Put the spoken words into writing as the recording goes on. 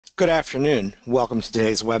Good afternoon. Welcome to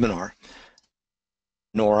today's webinar.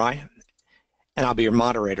 Nori, and I'll be your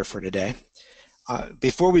moderator for today.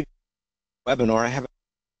 Before we webinar, I have a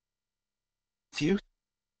few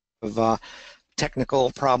of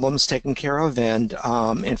technical problems taken care of and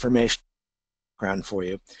information background for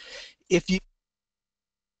you. If you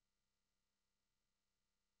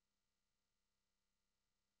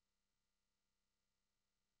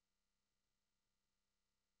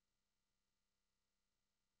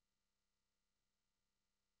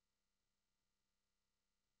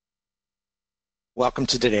Welcome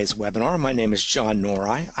to today's webinar. My name is John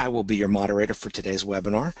Nori. I will be your moderator for today's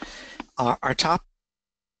webinar. Our topic,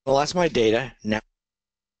 Analyze My Data, now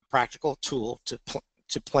practical tool to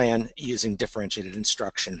plan using differentiated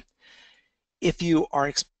instruction. If you are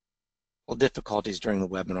experiencing difficulties during the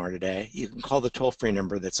webinar today, you can call the toll-free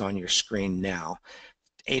number that's on your screen now,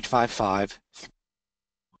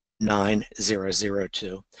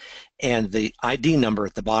 855-9002, and the ID number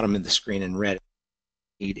at the bottom of the screen in red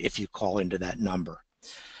if you call into that number.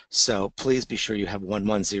 So please be sure you have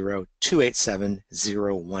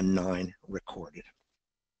 110-287-019 recorded.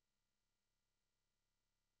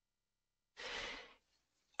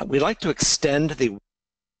 We'd like to extend the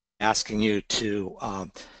asking you to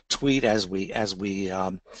tweet as we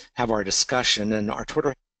have our discussion, and our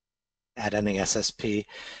Twitter at NASSP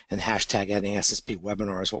and hashtag NASSP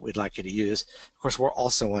webinar is what we'd like you to use. Of course, we're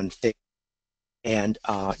also on Facebook, and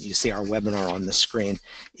you see our webinar on the screen.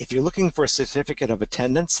 If you're looking for a certificate of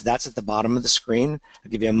attendance, that's at the bottom of the screen. I'll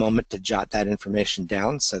give you a moment to jot that information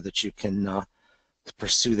down so that you can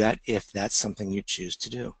pursue that if that's something you choose to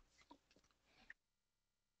do.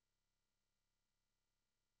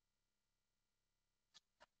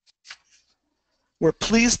 We're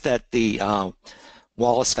pleased that the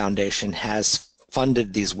Wallace Foundation has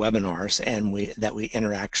funded these webinars, and that we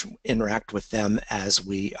interact with them as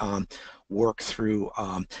we work through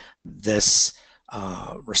this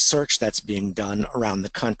research that's being done around the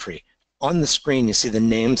country. On the screen, you see the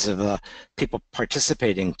names of people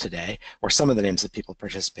participating today, or some of the names of people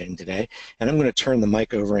participating today. And I'm going to turn the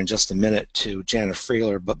mic over in just a minute to Jana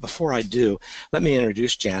Freeler. But before I do, let me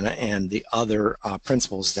introduce Jana and the other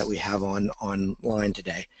principals that we have online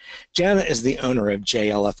today. Jana is the owner of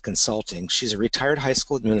JLF Consulting. She's a retired high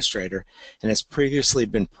school administrator and has previously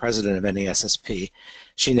been president of NASSP.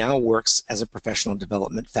 She now works as a professional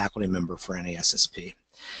development faculty member for NASSP.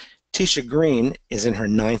 Tisha Green is in her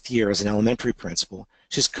 9th year as an elementary principal.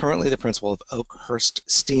 She's currently the principal of Oakhurst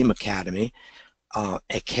STEAM Academy, a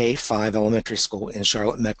K-5 elementary school in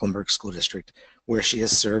Charlotte-Mecklenburg School District, where she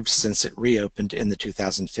has served since it reopened in the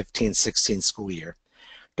 2015-16 school year.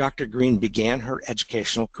 Dr. Green began her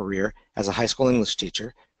educational career as a high school English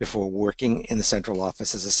teacher before working in the central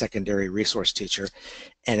office as a secondary resource teacher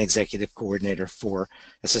and executive coordinator for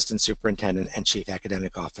assistant superintendent and chief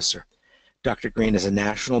academic officer. Dr. Green is a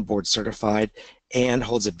national board certified and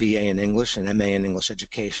holds a BA in English and MA in English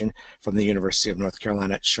education from the University of North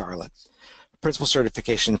Carolina at Charlotte, a principal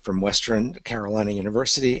certification from Western Carolina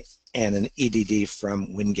University, and an EDD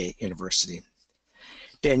from Wingate University.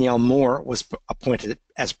 Danielle Moore was appointed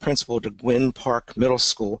as principal to Gwynn Park Middle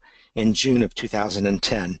School in June of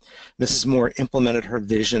 2010. Mrs. Moore implemented her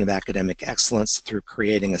vision of academic excellence through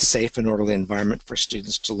creating a safe and orderly environment for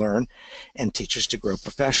students to learn and teachers to grow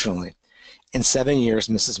professionally. In 7 years,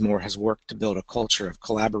 Mrs. Moore has worked to build a culture of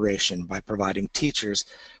collaboration by providing teachers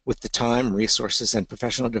with the time, resources, and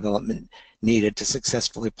professional development needed to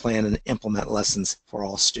successfully plan and implement lessons for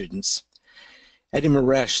all students. Eddie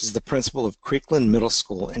Maresh is the principal of Creekland Middle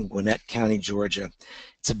School in Gwinnett County, Georgia.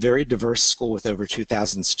 It's a very diverse school with over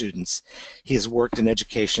 2,000 students. He has worked in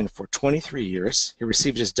education for 23 years. He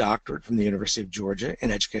received his doctorate from the University of Georgia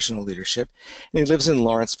in educational leadership, and he lives in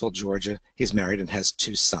Lawrenceville, Georgia. He's married and has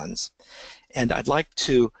 2 sons. And I'd like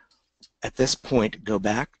to, at this point, go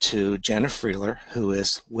back to Jana Freeler, who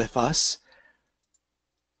is with us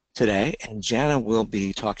today, and Jana will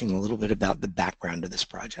be talking a little bit about the background of this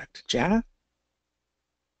project. Jana?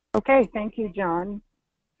 Okay, thank you, John.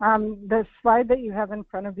 The slide that you have in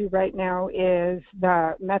front of you right now is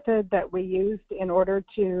the method that we used in order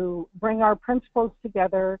to bring our principals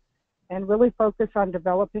together and really focus on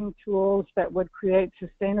developing tools that would create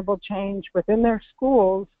sustainable change within their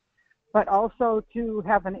schools, but also to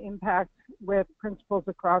have an impact with principals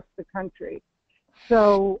across the country.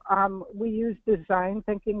 So we use design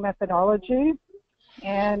thinking methodology.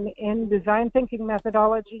 And in design thinking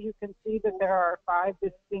methodology, you can see that there are 5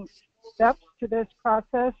 distinct steps to this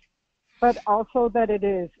process, but also that it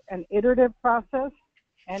is an iterative process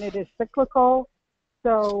and it is cyclical.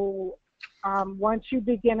 So once you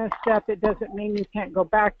begin a step, it doesn't mean you can't go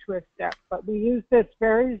back to a step. But we use this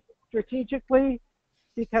very strategically,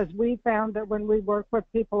 because we found that when we work with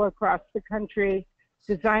people across the country,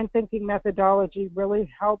 design thinking methodology really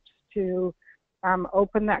helps to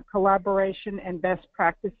open that collaboration and best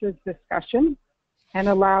practices discussion and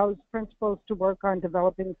allows principals to work on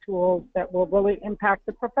developing tools that will really impact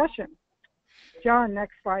the profession. John,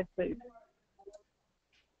 next slide, please.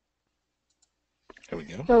 There we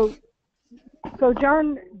go. So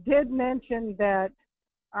John did mention that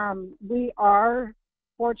we are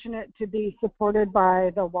fortunate to be supported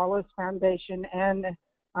by the Wallace Foundation and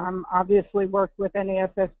obviously worked with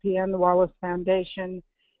NASSP and the Wallace Foundation.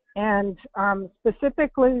 And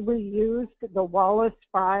specifically, we used the Wallace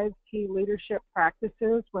 5 key leadership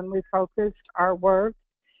practices when we focused our work.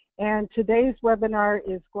 And today's webinar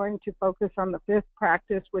is going to focus on the 5th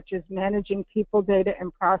practice, which is managing people, data,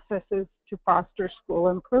 and processes to foster school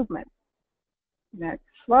improvement. Next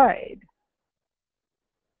slide.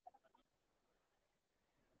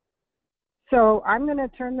 So I'm going to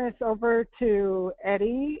turn this over to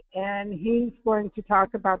Eddie, and he's going to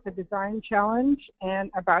talk about the design challenge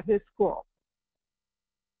and about his school.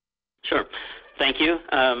 Sure. Thank you.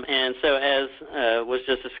 And so as was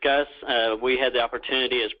just discussed, we had the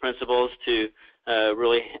opportunity as principals to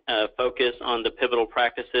really focus on the pivotal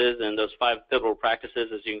practices, and those 5 pivotal practices,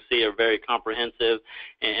 as you can see, are very comprehensive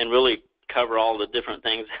and really cover all the different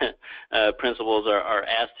things that principals are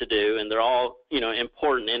asked to do, and they're all,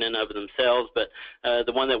 important in and of themselves. But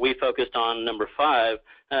the one that we focused on, number 5,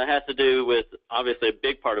 has to do with, obviously, a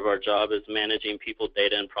big part of our job is managing people,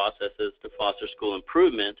 data, and processes to foster school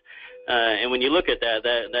improvement. And when you look at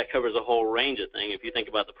that covers a whole range of things. If you think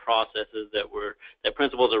about the processes that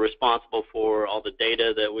principals are responsible for, all the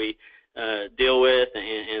data that we deal with,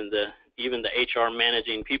 and even the HR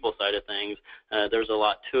managing people side of things, there's a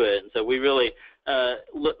lot to it. And so we really,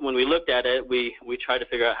 when we looked at it, we tried to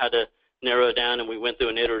figure out how to narrow it down, and we went through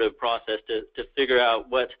an iterative process to figure out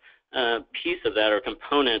what piece of that or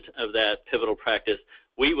component of that pivotal practice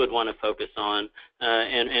we would want to focus on,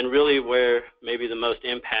 and really where maybe the most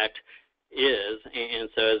impact is. And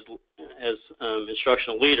so as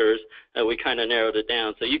instructional leaders, we kind of narrowed it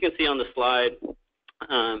down. So you can see on the slide,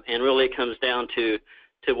 and really it comes down to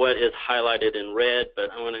what is highlighted in red,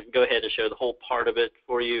 but I want to go ahead and show the whole part of it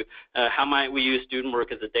for you. How might we use student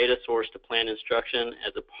work as a data source to plan instruction?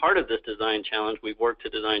 As a part of this design challenge, we've worked to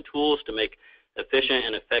design tools to make efficient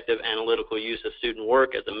and effective analytical use of student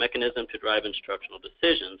work as a mechanism to drive instructional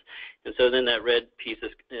decisions. And so then that red piece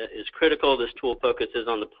is critical. This tool focuses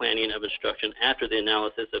on the planning of instruction after the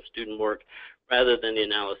analysis of student work rather than the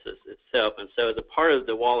analysis itself. And so as a part of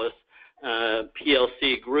the Wallace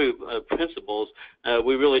PLC group of principals,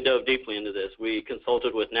 we really dove deeply into this. We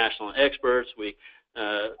consulted with national experts. We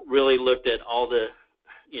really looked at all the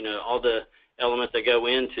elements that go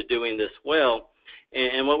into doing this well.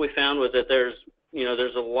 And what we found was that there's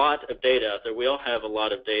a lot of data out there. We all have a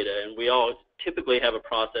lot of data, and we all typically have a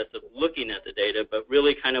process of looking at the data, but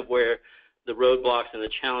really kind of where the roadblocks and the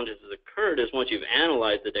challenges has occurred is once you've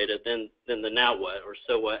analyzed the data, then the now what, or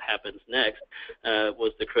so what happens next,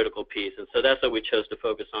 was the critical piece. And so that's what we chose to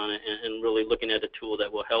focus on, and really looking at a tool that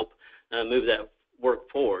will help move that work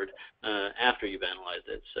forward after you've analyzed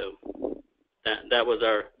it. So that was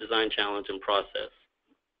our design challenge and process.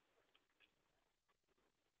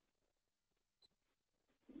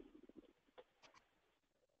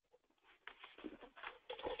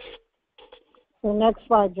 So next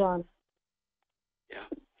slide, John. Yeah.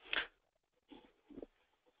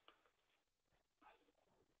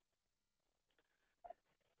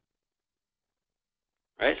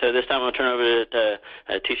 All right, so this time I'll turn over to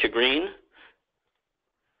Tisha Green.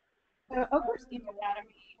 Oak Steam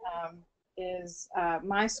Academy is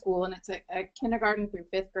my school, and it's a kindergarten through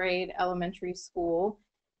 5th grade elementary school.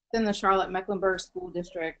 It's in the Charlotte-Mecklenburg School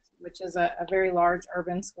District, which is a very large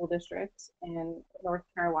urban school district in North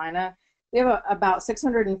Carolina. We have about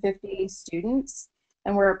 650 students,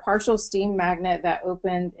 and we're a partial STEAM magnet that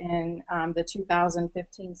opened in the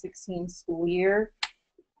 2015-16 school year.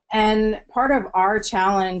 And part of our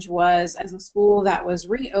challenge was, as a school that was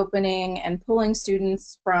reopening and pulling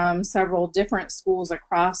students from several different schools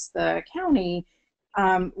across the county,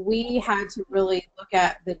 we had to really look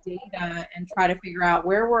at the data and try to figure out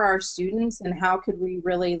where were our students and how could we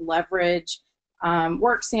really leverage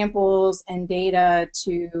work samples and data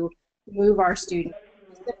to move our students,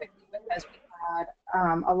 specifically because we had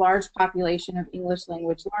a large population of English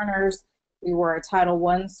language learners. We were a Title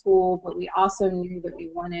I school, but we also knew that we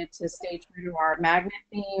wanted to stay true to our magnet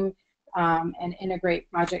theme and integrate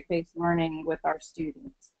project-based learning with our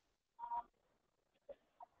students.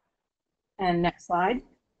 And next slide.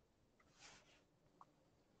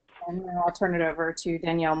 And then I'll turn it over to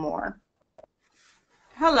Danielle Moore.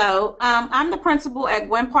 Hello, I'm the principal at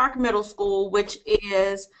Gwen Park Middle School, which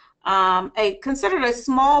is considered a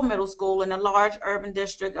small middle school in a large urban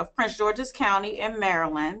district of Prince George's County in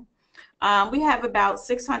Maryland. We have about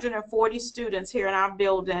 640 students here in our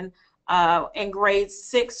building in grades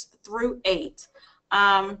 6 through 8.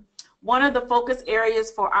 One of the focus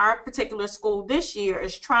areas for our particular school this year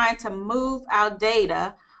is trying to move our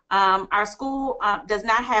data. Our school does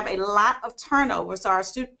not have a lot of turnover, so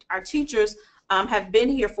our teachers have been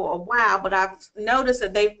here for a while, but I've noticed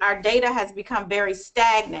that our data has become very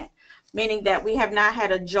stagnant, meaning that we have not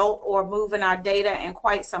had a jolt or move in our data in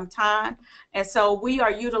quite some time. And so we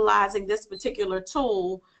are utilizing this particular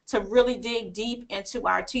tool to really dig deep into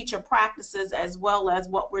our teacher practices as well as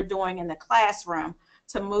what we're doing in the classroom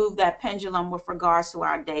to move that pendulum with regards to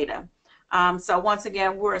our data. So once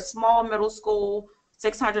again, we're a small middle school,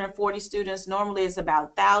 640 students. Normally it's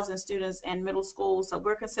about 1,000 students in middle school, so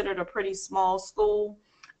we're considered a pretty small school.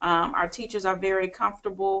 Our teachers are very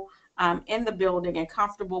comfortable in the building and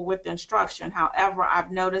comfortable with the instruction. However,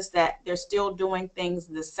 I've noticed that they're still doing things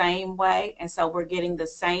the same way, and so we're getting the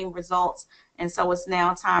same results, and so it's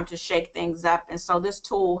now time to shake things up, and so this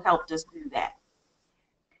tool helped us do that.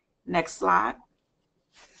 Next slide.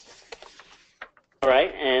 All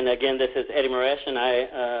right, and again, this is Eddie Maresh, and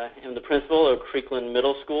I am the principal of Creekland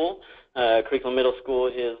Middle School. Creekland Middle School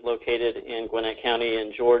is located in Gwinnett County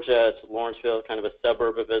in Georgia. It's Lawrenceville, kind of a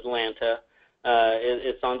suburb of Atlanta.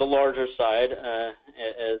 It's on the larger side,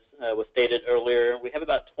 as was stated earlier. We have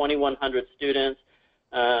about 2,100 students,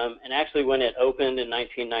 and actually when it opened in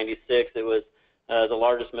 1996, it was the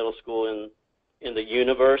largest middle school in the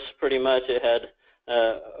universe, pretty much. It had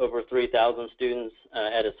over 3,000 students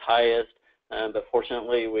at its highest. But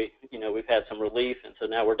fortunately, we've had some relief, and so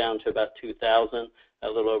now we're down to about 2,000, a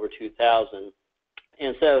little over 2,000.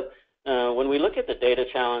 And so when we look at the data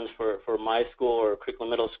challenge for my school or Creekland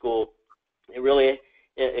Middle School,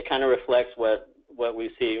 it kind of reflects what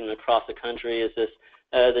we see even across the country. Is this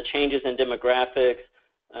the changes in demographics?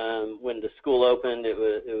 When the school opened, it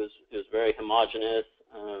was very homogeneous,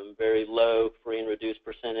 very low free and reduced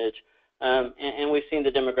percentage. And we've seen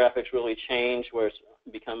the demographics really change, where it's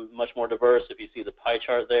become much more diverse. If you see the pie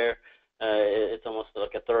chart there, it's almost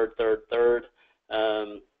like a third,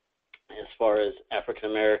 as far as African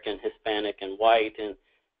American, Hispanic, and white.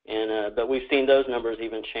 But we've seen those numbers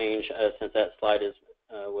even change since that slide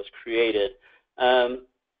was created.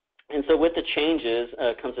 And so with the changes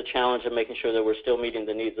comes a challenge of making sure that we're still meeting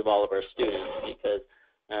the needs of all of our students, because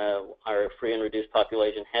our free and reduced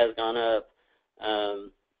population has gone up.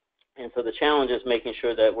 And so the challenge is making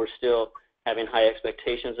sure that we're still having high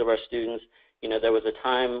expectations of our students. There was a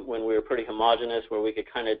time when we were pretty homogenous, where we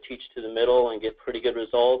could kind of teach to the middle and get pretty good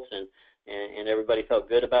results, and everybody felt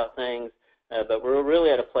good about things. But we're really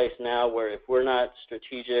at a place now where if we're not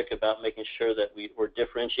strategic about making sure that we're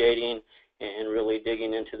differentiating and really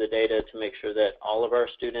digging into the data to make sure that all of our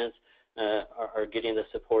students are getting the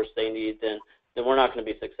supports they need, then we're not going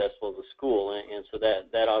to be successful as a school. And so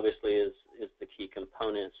that obviously is the key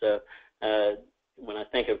component. So when I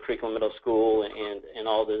think of Creekland Middle School and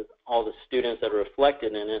all the students that are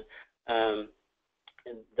reflected in it,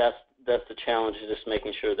 that's the challenge, is just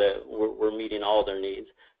making sure that we're meeting all their needs.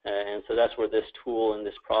 And so that's where this tool and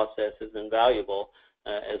this process has been valuable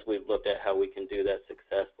as we've looked at how we can do that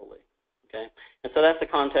successfully. Okay, and so that's the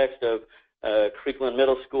context of Creekland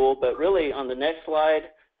Middle School. But really, on the next slide,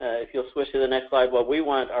 if you'll switch to the next slide, what we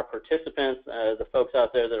want our participants, the folks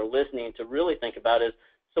out there that are listening, to really think about is,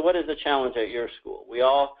 so what is the challenge at your school? We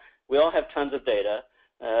all have tons of data,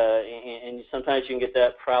 and sometimes you can get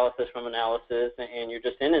that paralysis from analysis, and you're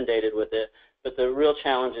just inundated with it. But the real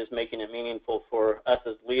challenge is making it meaningful for us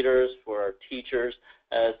as leaders, for our teachers,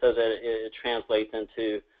 so that it translates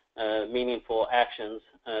into meaningful actions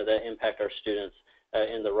that impact our students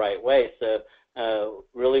in the right way. So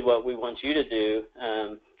really what we want you to do,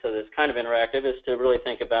 so that's kind of interactive, is to really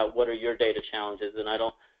think about what are your data challenges. And I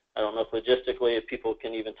don't know if logistically if people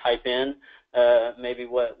can even type in maybe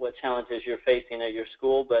what challenges you're facing at your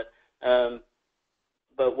school, but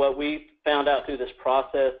what we found out through this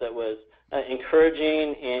process that was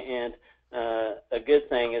encouraging and a good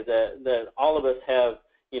thing is that all of us have,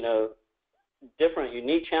 different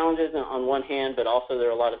unique challenges on one hand, but also there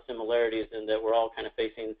are a lot of similarities in that we're all kind of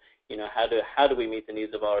facing, how do we meet the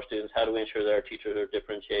needs of all our students? How do we ensure that our teachers are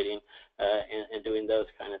differentiating and doing those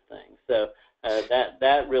kind of things? So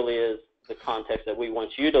that really is the context that we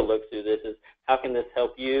want you to look through. This is, how can this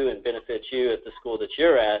help you and benefit you at the school that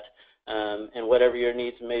you're at, and whatever your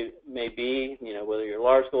needs may be, whether you're a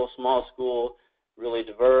large school, small school, really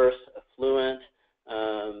diverse, affluent,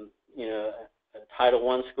 you know, a Title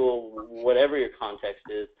I school, whatever your context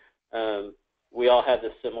is, we all have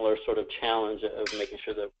this similar sort of challenge of making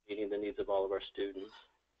sure that we're meeting the needs of all of our students.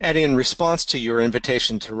 Eddie, in response to your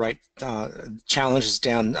invitation to write challenges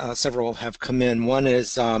down, several have come in. One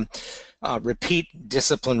is repeat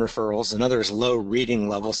discipline referrals, another is low reading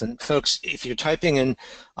levels. And folks, if you're typing in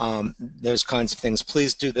those kinds of things,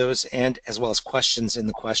 please do those, and as well as questions in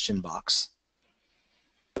the question box.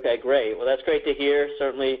 Okay, great. Well, that's great to hear.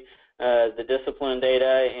 Certainly the discipline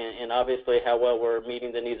data and obviously how well we're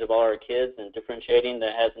meeting the needs of all our kids and differentiating,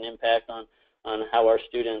 that has an impact on how our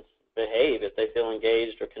students behave, if they feel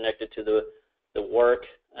engaged or connected to the work,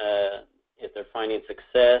 if they're finding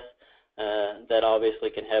success. That obviously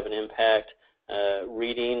can have an impact.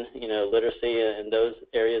 Reading, you know, literacy, and those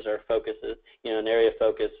areas are focuses, you know, an area of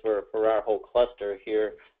focus for our whole cluster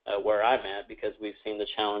here where I'm at, because we've seen the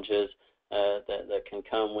challenges that can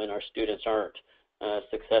come when our students aren't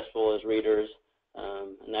successful as readers,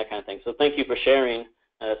 and that kind of thing. So thank you for sharing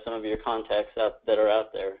some of your contacts that are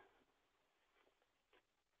out there.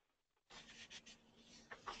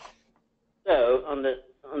 So on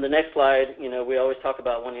the next slide, you know, we always talk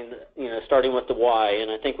about wanting to, you know, starting with the why, and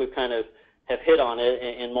I think we've kind of have hit on it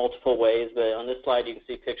in multiple ways. But on this slide, you can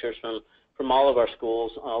see pictures from all of our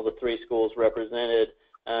schools, all the 3 schools represented.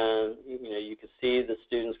 You know, you can see the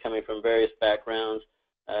students coming from various backgrounds,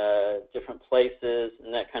 different places,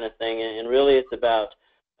 and that kind of thing. And really, it's about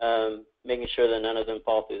making sure that none of them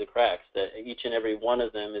fall through the cracks, that each and every one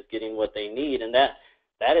of them is getting what they need, and that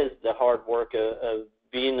is the hard work of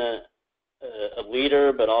being a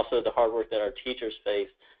leader, but also the hard work that our teachers face,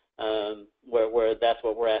 where that's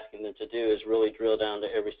what we're asking them to do, is really drill down to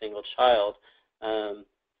every single child,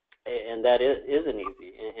 and that isn't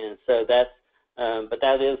easy. And so that's, but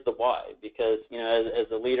that is the why, because, you know, as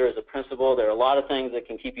a leader, as a principal, there are a lot of things that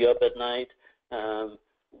can keep you up at night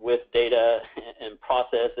with data and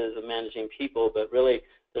processes of managing people, but really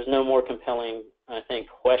there's no more compelling, I think,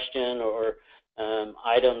 question or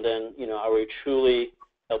item than, you know, are we truly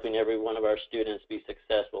helping every one of our students be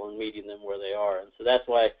successful and meeting them where they are. And so that's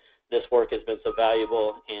why this work has been so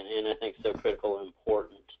valuable and I think so critical and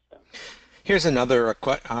important. So. Here's another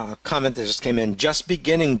comment that just came in. Just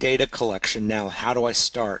beginning data collection now. How do I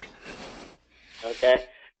start? Okay.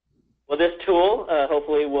 Well, this tool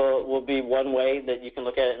hopefully will be one way that you can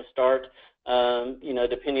look at it and start. You know,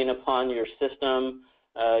 depending upon your system,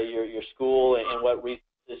 your school, and what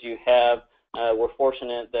resources you have, we're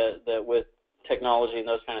fortunate that with technology and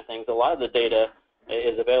those kind of things, a lot of the data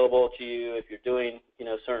is available to you if you're doing, you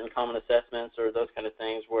know, certain common assessments or those kind of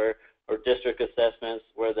things, or district assessments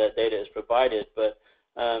where that data is provided. But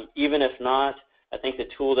even if not, I think the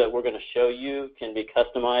tool that we're going to show you can be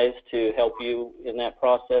customized to help you in that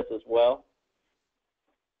process as well.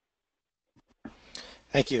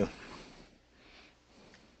 Thank you.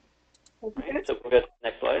 Right, so we'll go to the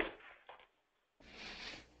next slide.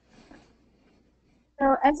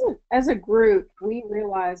 So as a group, we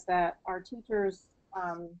realize that our teachers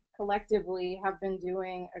collectively have been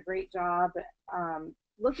doing a great job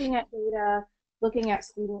looking at data, looking at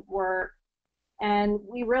student work, and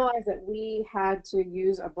we realized that we had to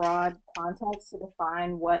use a broad context to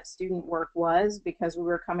define what student work was, because we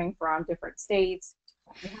were coming from different states,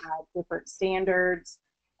 we had different standards,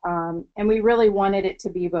 and we really wanted it to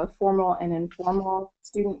be both formal and informal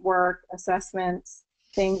student work, assessments,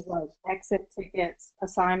 things like exit tickets,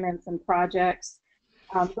 assignments, and projects.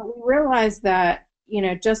 But we realized that, you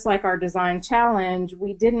know, just like our design challenge,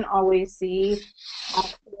 we didn't always see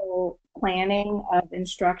actual planning of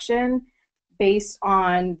instruction based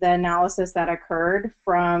on the analysis that occurred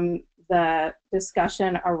from the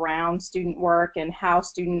discussion around student work and how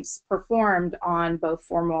students performed on both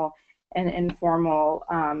formal and informal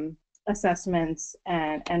assessments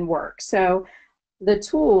and work. So the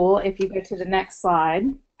tool, if you go to the next slide,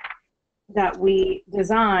 that we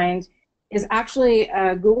designed is actually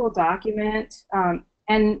a Google document,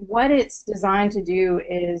 and what it's designed to do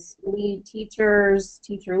is lead teachers,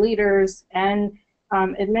 teacher leaders, and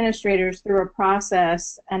administrators through a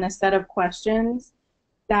process and a set of questions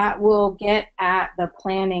that will get at the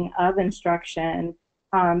planning of instruction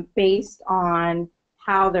based on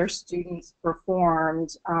how their students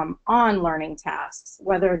performed on learning tasks,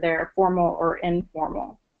 whether they're formal or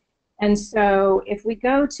informal. And so if we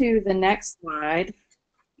go to the next slide,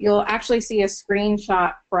 you'll actually see a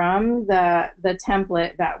screenshot from the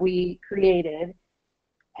template that we created.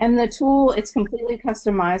 And the tool, it's completely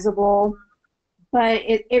customizable, but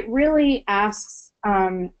it really asks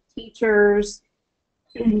teachers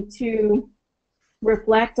to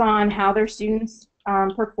reflect on how their students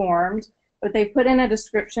performed, but they put in a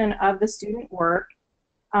description of the student work.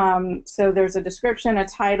 So there's a description, a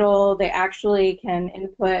title. They actually can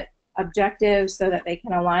input objectives so that they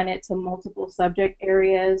can align it to multiple subject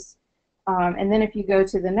areas. And then if you go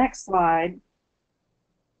to the next slide,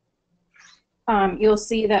 you'll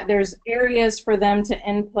see that there's areas for them to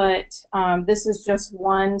input. This is just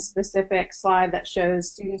one specific slide that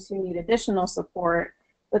shows students who need additional support,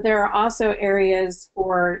 but there are also areas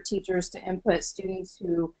for teachers to input students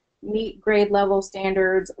who meet grade level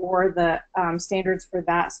standards or the standards for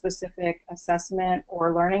that specific assessment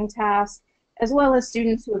or learning task, as well as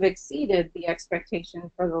students who have exceeded the expectation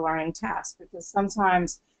for the learning task, because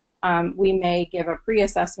sometimes we may give a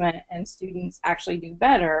pre-assessment and students actually do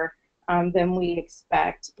better than we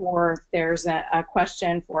expect, or there's a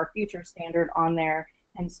question for a future standard on there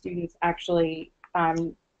and students actually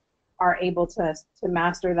are able to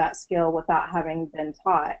master that skill without having been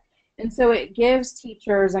taught. And so it gives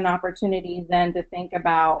teachers an opportunity then to think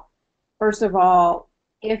about, first of all,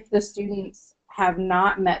 if the students have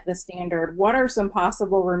not met the standard, what are some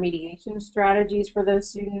possible remediation strategies for those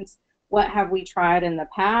students? What have we tried in the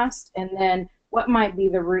past? And then what might be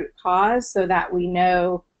the root cause so that we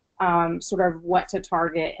know sort of what to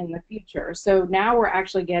target in the future. So now we're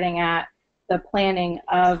actually getting at the planning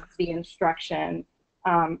of the instruction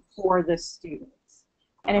for the students.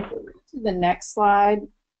 And if we go to the next slide,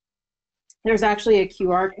 there's actually a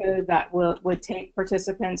QR code that would take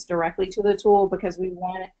participants directly to the tool, because we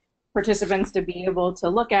want participants to be able to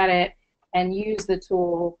look at it and use the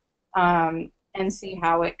tool and see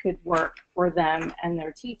how it could work for them and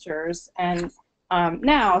their teachers. And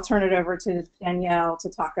now I'll turn it over to Danielle to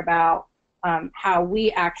talk about how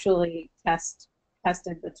we actually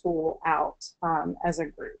tested the tool out as a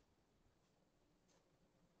group.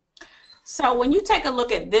 So when you take a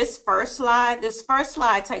look at this first slide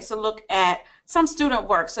takes a look at some student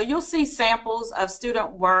work. So you'll see samples of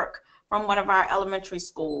student work from one of our elementary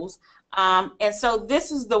schools. And so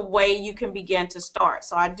this is the way you can begin to start.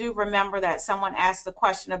 So I do remember that someone asked the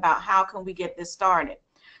question about how can we get this started.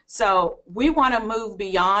 So we want to move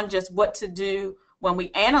beyond just what to do when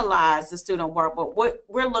we analyze the student work, but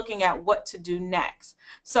we're looking at what to do next.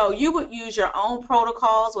 So you would use your own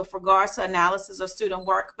protocols with regards to analysis of student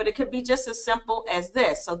work, but it could be just as simple as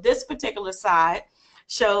this. So this particular slide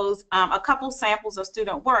shows a couple samples of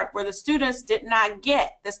student work where the students did not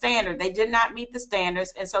get the standard. They did not meet the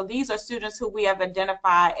standards, and so these are students who we have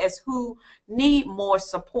identified as who need more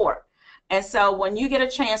support. And so when you get a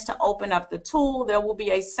chance to open up the tool, there will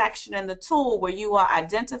be a section in the tool where you will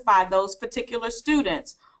identify those particular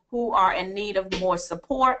students who are in need of more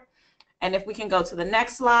support. And if we can go to the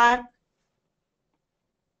next slide,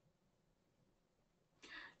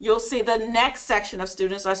 you'll see the next section of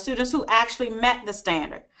students are students who actually met the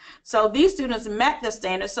standard. So these students met the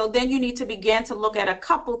standard, so then you need to begin to look at a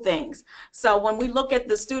couple things. So when we look at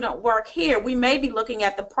the student work here, we may be looking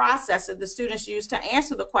at the process that the students use to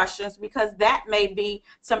answer the questions, because that may be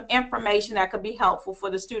some information that could be helpful for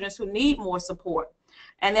the students who need more support.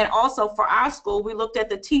 And then also for our school, we looked at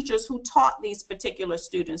the teachers who taught these particular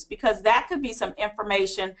students, because that could be some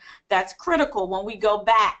information that's critical when we go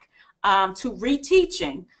back to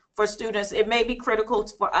reteaching for students. It may be critical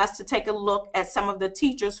for us to take a look at some of the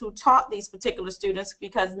teachers who taught these particular students,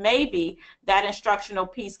 because maybe that instructional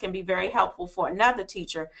piece can be very helpful for another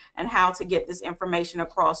teacher and how to get this information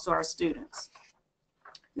across to our students.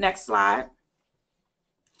 Next slide.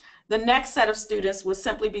 The next set of students will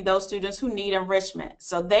simply be those students who need enrichment.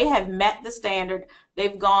 So they have met the standard,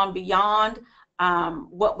 they've gone beyond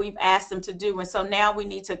what we've asked them to do, and so now we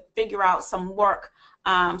need to figure out some work,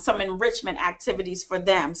 some enrichment activities for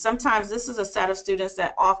them. Sometimes this is a set of students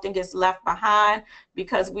that often gets left behind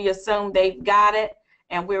because we assume they've got it,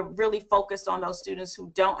 and we're really focused on those students who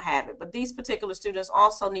don't have it. But these particular students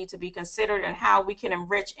also need to be considered in how we can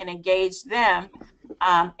enrich and engage them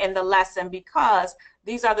in the lesson, because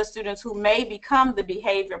these are the students who may become the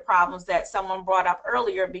behavior problems that someone brought up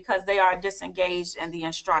earlier because they are disengaged in the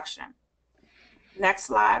instruction. Next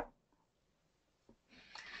slide.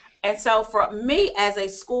 And so for me as a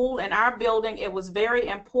school in our building, it was very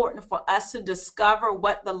important for us to discover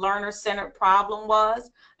what the learner-centered problem was.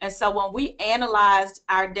 And so when we analyzed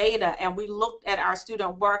our data and we looked at our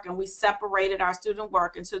student work and we separated our student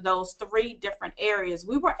work into those 3 different areas,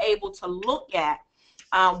 we were able to look at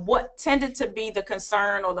what tended to be the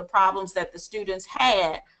concern or the problems that the students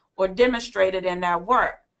had or demonstrated in their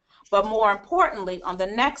work. But more importantly, on the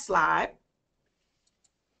next slide,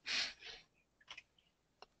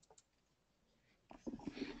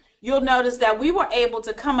 you'll notice that we were able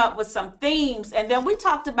to come up with some themes, and then we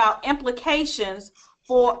talked about implications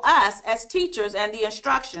for us as teachers and the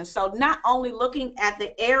instruction. So not only looking at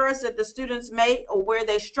the errors that the students made or where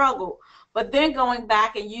they struggled, but then going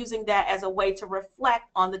back and using that as a way to reflect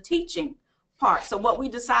on the teaching part. So what we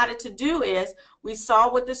decided to do is we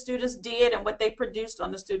saw what the students did and what they produced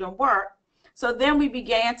on the student work. So then we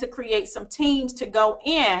began to create some teams to go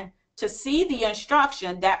in to see the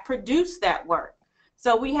instruction that produced that work.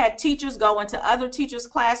 So we had teachers go into other teachers'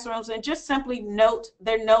 classrooms and just simply note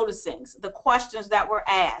their noticings, the questions that were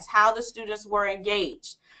asked, how the students were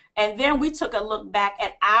engaged. And then we took a look back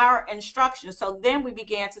at our instruction. So then we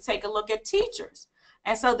began to take a look at teachers.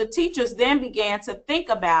 And so the teachers then began to think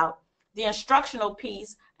about the instructional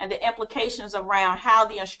piece and the implications around how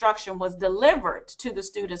the instruction was delivered to the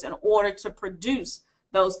students in order to produce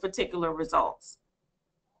those particular results.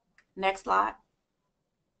 Next slide.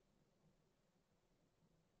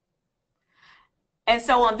 And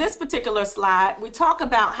so on this particular slide, we talk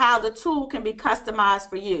about how the tool can be customized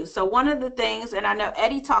for you. So one of the things, and I know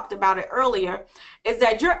Eddie talked about it earlier, is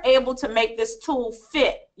that you're able to make this tool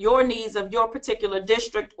fit your needs of your particular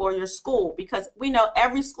district or your school, because we know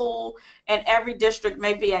every school and every district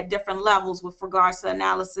may be at different levels with regards to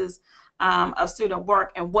analysis of student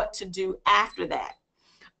work and what to do after that.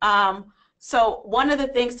 So one of the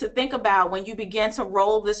things to think about when you begin to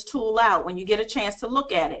roll this tool out, when you get a chance to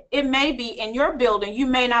look at it, it may be in your building, you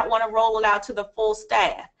may not want to roll it out to the full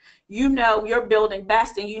staff. You know your building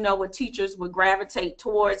best, and you know what teachers would gravitate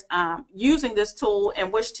towards using this tool,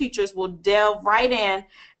 and which teachers will delve right in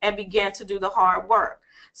and begin to do the hard work.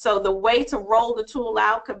 So the way to roll the tool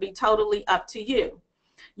out could be totally up to you.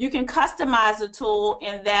 You can customize the tool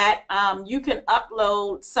in that you can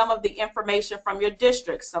upload some of the information from your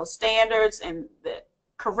district, so standards and the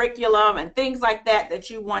curriculum and things like that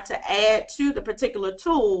that you want to add to the particular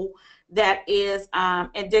tool that is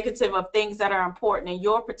indicative of things that are important in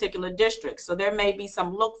your particular district. So there may be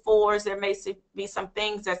some look-fors, there may be some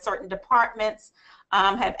things that certain departments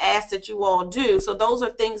have asked that you all do. So those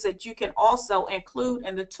are things that you can also include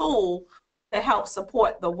in the tool to help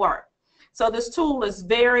support the work. So this tool is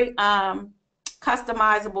very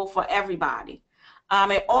customizable for everybody.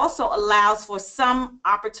 It also allows for some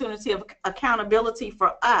opportunity of accountability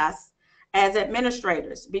for us as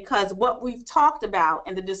administrators, because what we've talked about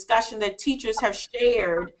in the discussion that teachers have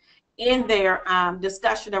shared in their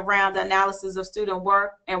discussion around the analysis of student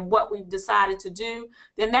work and what we've decided to do,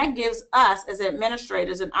 then that gives us as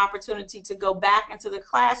administrators an opportunity to go back into the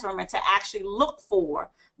classroom and to actually look for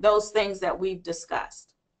those things that we've discussed.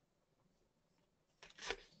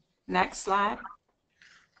 Next slide.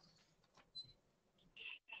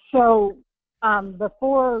 So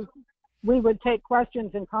before we would take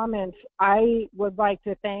questions and comments, I would like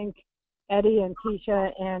to thank Eddie and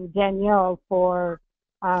Tisha and Danielle for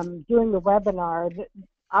doing the webinar.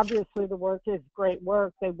 Obviously, the work is great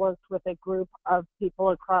work. They worked with a group of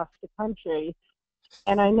people across the country.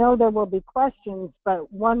 And I know there will be questions,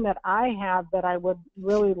 but one that I have that I would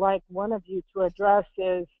really like one of you to address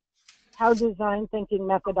is how design thinking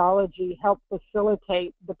methodology helped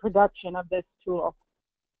facilitate the production of this tool.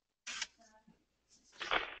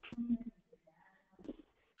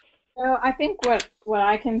 So I think what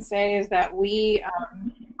I can say is that we,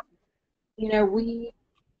 we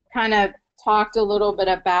kind of talked a little bit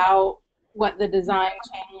about what the design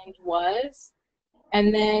challenge was,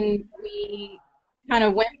 and then we kind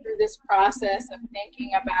of went through this process of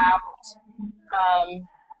thinking about,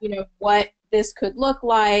 what this could look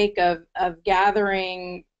like, of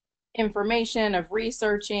gathering information, of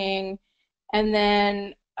researching, and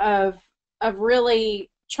then of really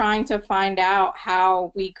trying to find out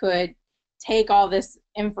how we could take all this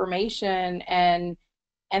information and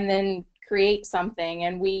then create something.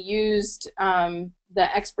 And we used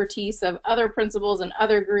the expertise of other principals and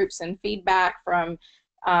other groups and feedback from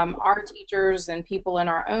our teachers and people in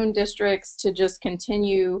our own districts to just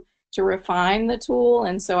continue to refine the tool.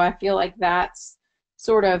 And so I feel like that's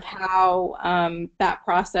sort of how that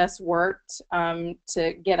process worked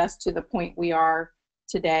to get us to the point we are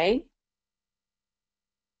today.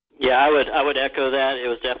 Yeah, I would echo that. It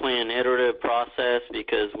was definitely an iterative process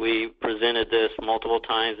because we presented this multiple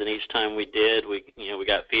times, and each time we did, we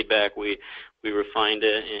got feedback. We refined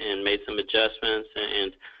it and made some adjustments,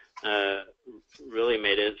 and really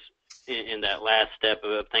made it in that last step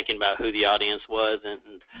of thinking about who the audience was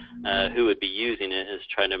and who would be using it, is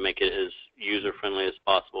trying to make it as user friendly as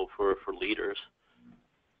possible for leaders.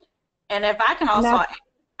 And if I can also,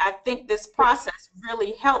 I think this process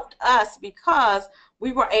really helped us because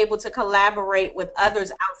we were able to collaborate with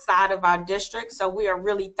others outside of our district. So we are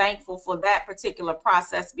really thankful for that particular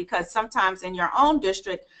process, because sometimes in your own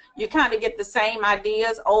district, you kind of get the same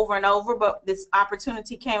ideas over and over, but this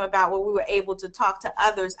opportunity came about where we were able to talk to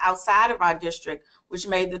others outside of our district, which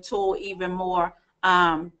made the tool even more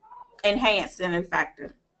enhanced and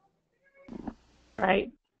effective.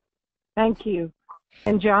 Right. Thank you.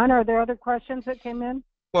 And John, are there other questions that came in?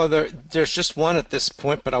 Well, there's just one at this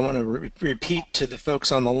point, but I want to repeat to the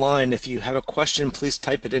folks on the line, if you have a question, please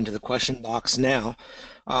type it into the question box now.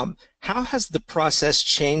 How has the process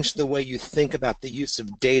changed the way you think about the use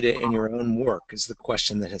of data in your own work, is the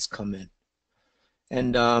question that has come in.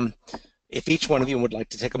 And if each one of you would like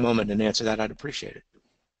to take a moment and answer that, I'd appreciate it.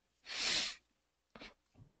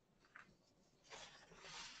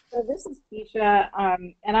 So this is Keisha,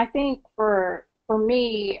 and I think for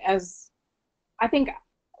me, as I think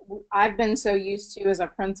I've been so used to as a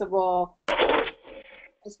principal,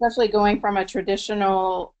 especially going from a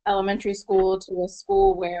traditional elementary school to a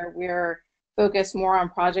school where we're focused more on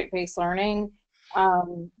project-based learning,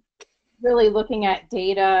 really looking at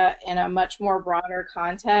data in a much more broader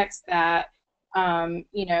context that,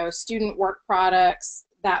 you know, student work products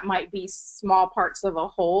that might be small parts of a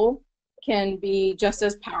whole can be just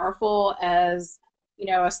as powerful as, you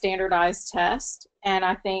know, a standardized test. And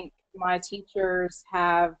I think my teachers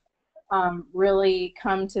have really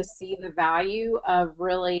come to see the value of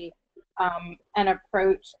really an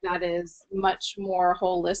approach that is much more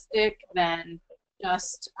holistic than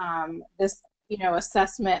just this, you know,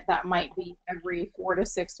 assessment that might be every 4 to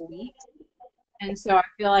 6 weeks. And so I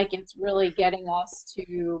feel like it's really getting us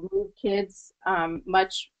to move kids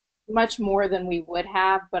much more than we would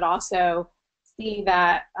have, but also see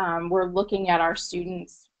that we're looking at our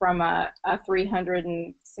students from a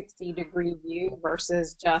 360-degree view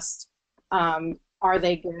versus just are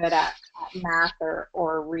they good at math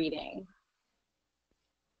or reading.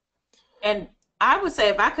 And I would say,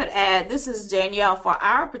 if I could add, this is Danielle, for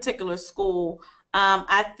our particular school,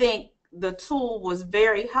 I think the tool was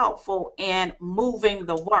very helpful in moving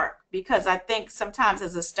the work, because I think sometimes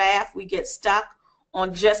as a staff we get stuck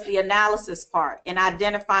on just the analysis part and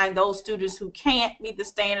identifying those students who can't meet the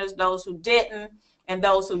standards, those who didn't, and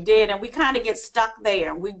those who did, and we kind of get stuck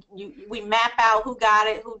there. We map out who got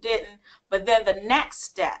it, who didn't, but then the next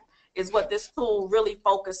step is what this tool really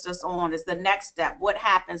focused us on, is the next step, what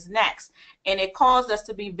happens next. And it caused us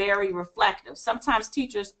to be very reflective. Sometimes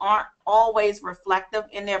teachers aren't always reflective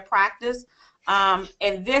in their practice,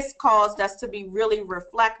 and this caused us to be really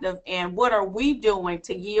reflective in what are we doing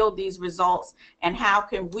to yield these results, and how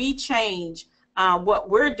can we change what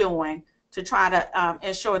we're doing to try to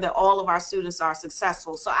ensure that all of our students are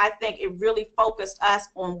successful. So I think it really focused us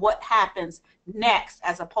on what happens next,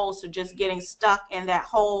 as opposed to just getting stuck in that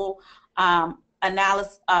whole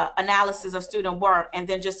analysis of student work, and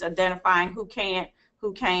then just identifying who can't,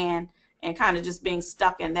 who can, and kind of just being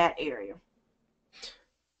stuck in that area.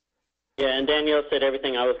 Yeah, and Danielle said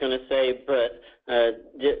everything I was going to say, but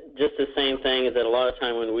just the same thing is that a lot of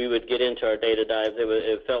time when we would get into our data dives,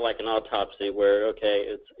 it felt like an autopsy where,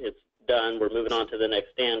 okay, it's done, we're moving on to the next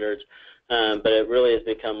standards, but it really has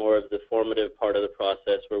become more of the formative part of the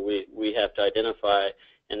process where we have to identify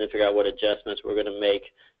and then figure out what adjustments we're going to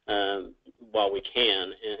make while we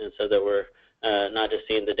can, and so that we're not just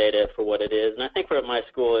seeing the data for what it is. And I think for my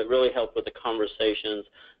school, it really helped with the conversations,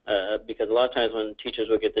 because a lot of times when teachers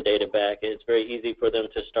will get the data back, it's very easy for them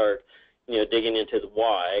to start, you know, digging into the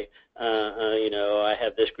why. You know, I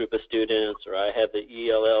have this group of students, or I have the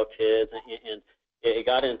ELL kids, and it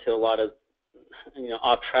got into a lot of, you know,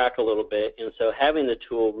 off track a little bit. And so having the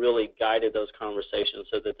tool really guided those conversations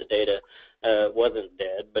so that the data wasn't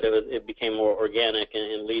dead, but it became more organic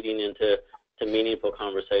and leading into meaningful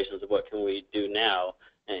conversations of what can we do now,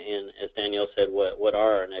 and as Danielle said, what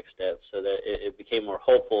are our next steps, so that it became more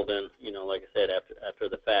hopeful than, you know, like I said, after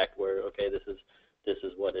the fact, where, okay, this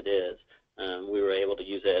is what it is. We were able to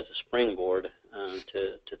use it as a springboard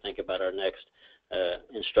to think about our next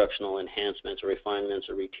instructional enhancements or refinements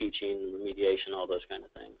or reteaching, remediation, all those kind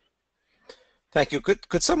of things. Thank you.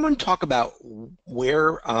 Could someone talk about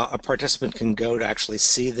where a participant can go to actually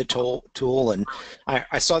see the tool? And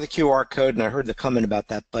I saw the QR code and I heard the comment about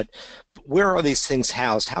that, but where are these things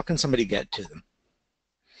housed? How can somebody get to them?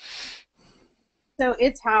 So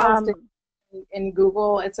it's housed in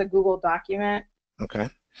Google. It's a Google document. Okay.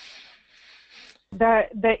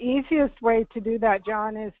 The easiest way to do that,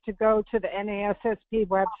 John, is to go to the NASSP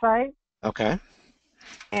website. Okay.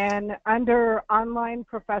 And under online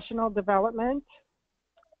professional development,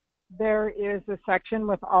 there is a section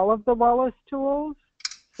with all of the Wallace tools.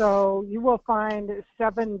 So you will find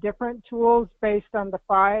 7 different tools based on the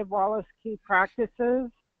 5 Wallace key practices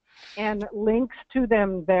and links to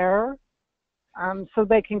them there, so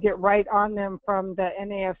they can get right on them from the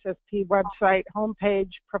NASSP website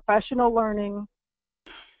homepage, professional learning,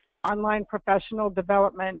 online professional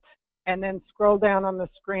development, and then scroll down on the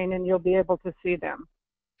screen and you'll be able to see them.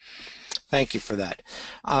 Thank you for that.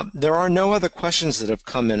 There are no other questions that have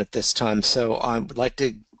come in at this time, so I would like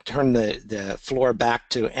to turn the floor back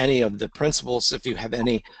to any of the principals if you have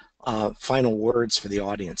any final words for the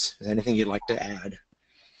audience. Is there anything you'd like to add?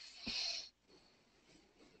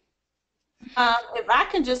 If I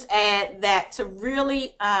can just add that to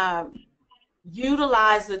really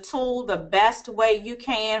utilize the tool the best way you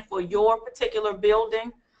can for your particular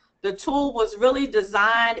building. The tool was really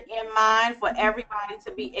designed in mind for everybody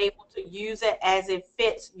to be able to use it as it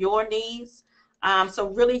fits your needs. So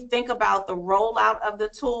really think about the rollout of the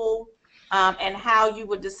tool and how you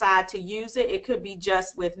would decide to use it. It could be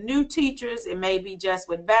just with new teachers. It may be just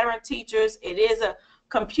with veteran teachers. It is a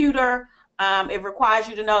computer. It requires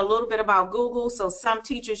you to know a little bit about Google. So some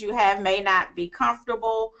teachers you have may not be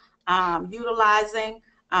comfortable utilizing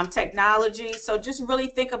technology. So just really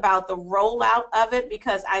think about the rollout of it,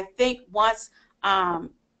 because I think once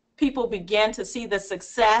people begin to see the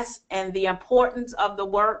success and the importance of the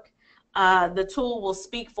work, the tool will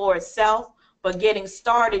speak for itself. But getting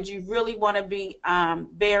started, you really want to be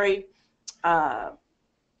very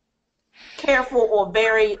careful or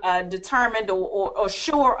very determined or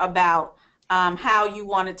sure about how you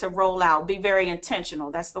want it to roll out. Be very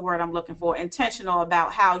intentional. That's the word I'm looking for. Intentional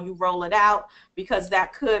about how you roll it out, because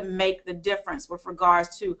that could make the difference with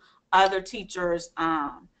regards to other teachers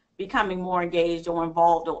becoming more engaged or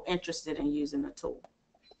involved or interested in using the tool.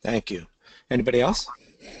 Thank you. Anybody else?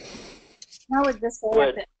 I would just say at the end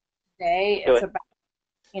of the day, it's about,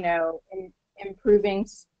 you know, improving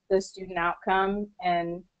the student outcome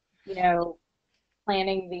and, you know,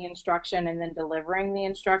 planning the instruction and then delivering the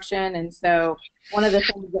instruction. And so one of the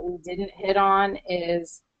things that we didn't hit on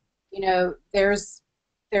is, you know, there's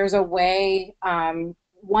a way,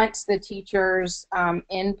 once the teachers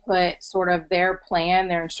input sort of their plan,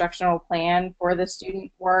 their instructional plan for the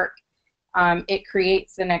student work, it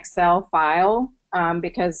creates an Excel file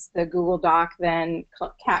because the Google Doc then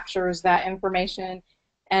captures that information.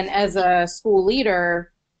 And as a school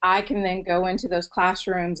leader, I can then go into those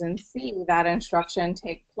classrooms and see that instruction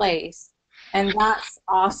take place. And that's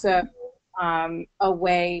also a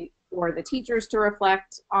way for the teachers to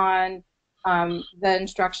reflect on the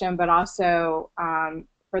instruction, but also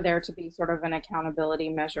for there to be sort of an accountability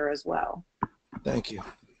measure as well. Thank you.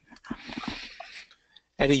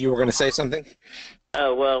 Eddie, you were going to say something?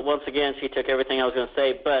 Well, once again, she took everything I was going to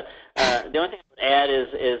say, but the only thing I would add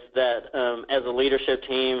is that as a leadership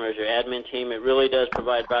team or as your admin team, it really does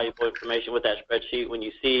provide valuable information with that spreadsheet. When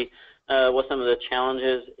you see what some of the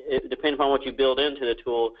challenges, depending upon what you build into the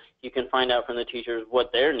tool, you can find out from the teachers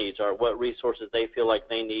what their needs are, what resources they feel like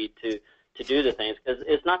they need to do the things. Because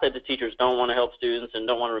it's not that the teachers don't want to help students and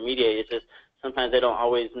don't want to remediate. It's just sometimes they don't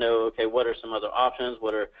always know, okay, what are some other options?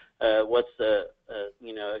 What are what's a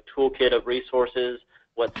toolkit of resources?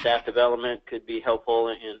 What staff development could be helpful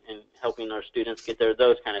in helping our students get there?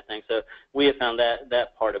 Those kind of things. So we have found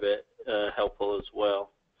that part of it helpful as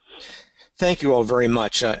well. Thank you all very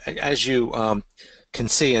much. As you can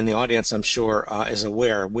see, and the audience, I'm sure, is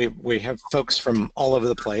aware, we have folks from all over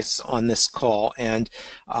the place on this call, and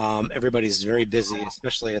everybody's very busy,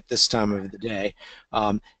 especially at this time of the day.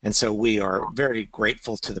 And so we are very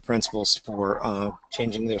grateful to the principals for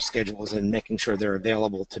changing their schedules and making sure they're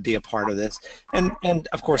available to be a part of this, and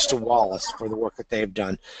of course to Wallace for the work that they've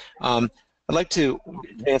done. I'd like to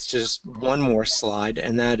advance just one more slide,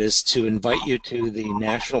 and that is to invite you to the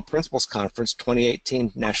National Principals Conference,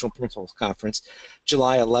 2018 National Principals Conference,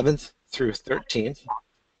 July 11th through 13th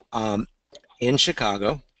in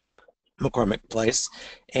Chicago, McCormick Place,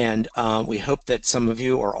 and we hope that some of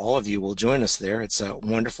you or all of you will join us there. It's a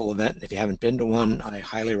wonderful event. If you haven't been to one, I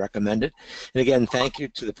highly recommend it. And again, thank you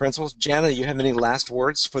to the principals. Jana, do you have any last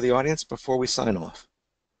words for the audience before we sign off?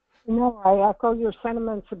 No, I echo your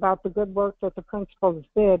sentiments about the good work that the principals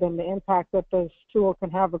did and the impact that this tool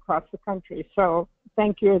can have across the country. So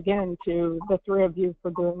thank you again to the 3 of you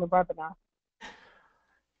for doing the webinar.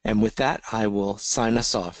 And with that, I will sign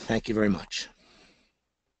us off. Thank you very much.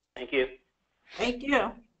 Thank you. Thank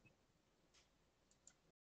you.